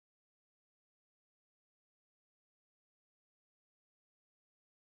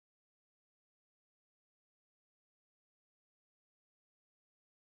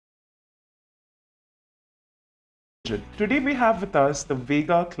gadget. Today we have with us the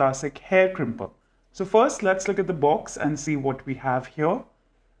Vega Classic Hair Crimper. So first let's look at the box and see what we have here.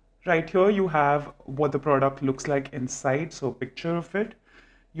 Right here you have what the product looks like inside, so a picture of it.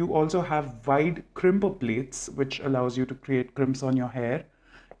 You also have wide crimper plates which allows you to create crimps on your hair.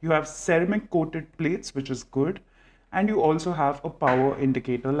 You have ceramic coated plates, which is good. And you also have a power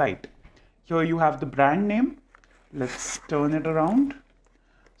indicator light. Here you have the brand name. Let's turn it around.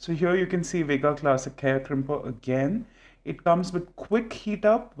 So here you can see Vega Classic Hair Crimper again. It comes with quick heat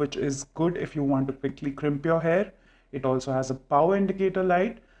up, which is good if you want to quickly crimp your hair. It also has a power indicator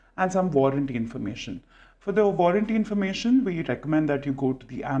light and some warranty information. For the warranty information, we recommend that you go to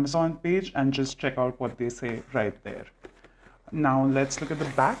the Amazon page and just check out what they say right there. Now let's look at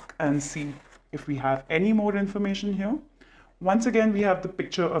the back and see if we have any more information here. Once again, we have the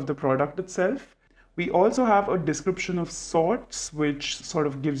picture of the product itself. We also have a description of sorts, which sort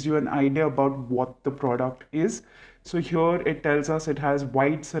of gives you an idea about what the product is. So here it tells us it has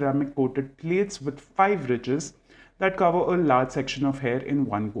wide ceramic coated plates with 5 ridges that cover a large section of hair in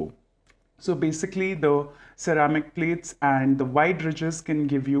one go. So basically the ceramic plates and the wide ridges can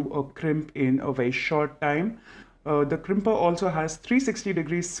give you a crimp in a very short time. The crimper also has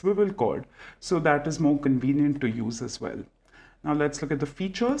 360-degree swivel cord, so that is more convenient to use as well. Now let's look at the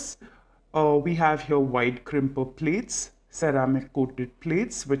features. We have here wide crimper plates, ceramic coated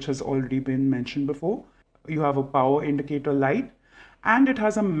plates, which has already been mentioned before. You have a power indicator light, and it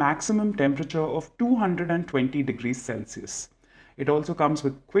has a maximum temperature of 220 degrees Celsius. It also comes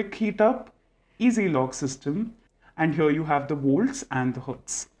with quick heat up, easy lock system, and here you have the volts and the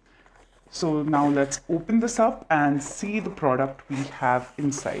hertz. So now let's open this up and see the product we have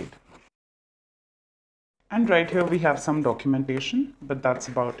inside. And right here we have some documentation, but that's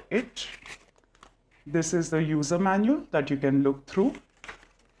about it. This is the user manual that you can look through.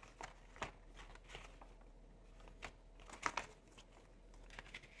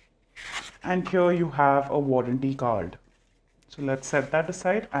 And here you have a warranty card. So let's set that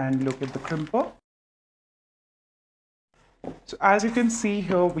aside and look at the crimper. So as you can see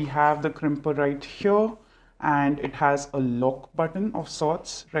here, we have the crimper right here, and it has a lock button of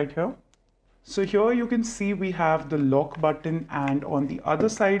sorts right here. So here you can see we have the lock button, and on the other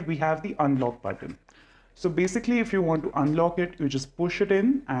side we have the unlock button. So basically if you want to unlock it, you just push it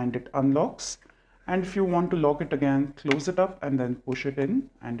in and it unlocks. And if you want to lock it again, close it up and then push it in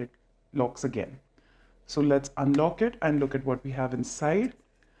and it locks again. So let's unlock it and look at what we have inside.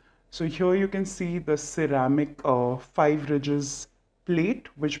 So here you can see the ceramic 5 ridges plate,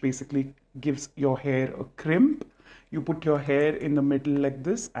 which basically gives your hair a crimp. You put your hair in the middle like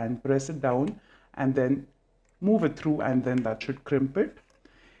this and press it down and then move it through, and then that should crimp it.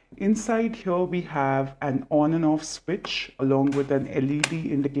 Inside here we have an on and off switch along with an LED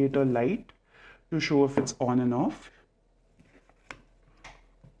indicator light to show if it's on and off.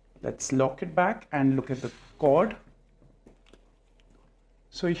 Let's lock it back and look at the cord.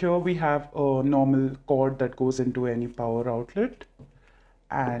 So here we have a normal cord that goes into any power outlet.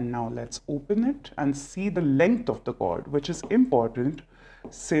 And now let's open it and see the length of the cord, which is important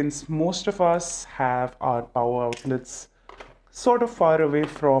since most of us have our power outlets sort of far away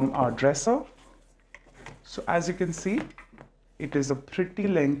from our dresser. So as you can see, it is a pretty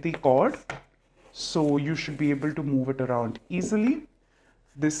lengthy cord, so you should be able to move it around easily.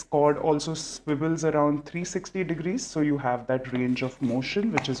 This cord also swivels around 360 degrees, so you have that range of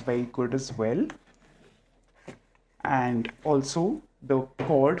motion, which is very good as well. And also the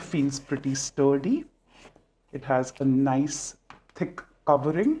cord feels pretty sturdy. It has a nice thick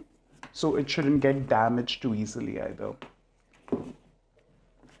covering, so it shouldn't get damaged too easily either.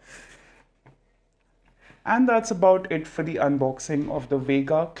 And that's about it for the unboxing of the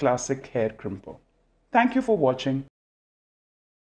Vega Classic Hair Crimper. Thank you for watching.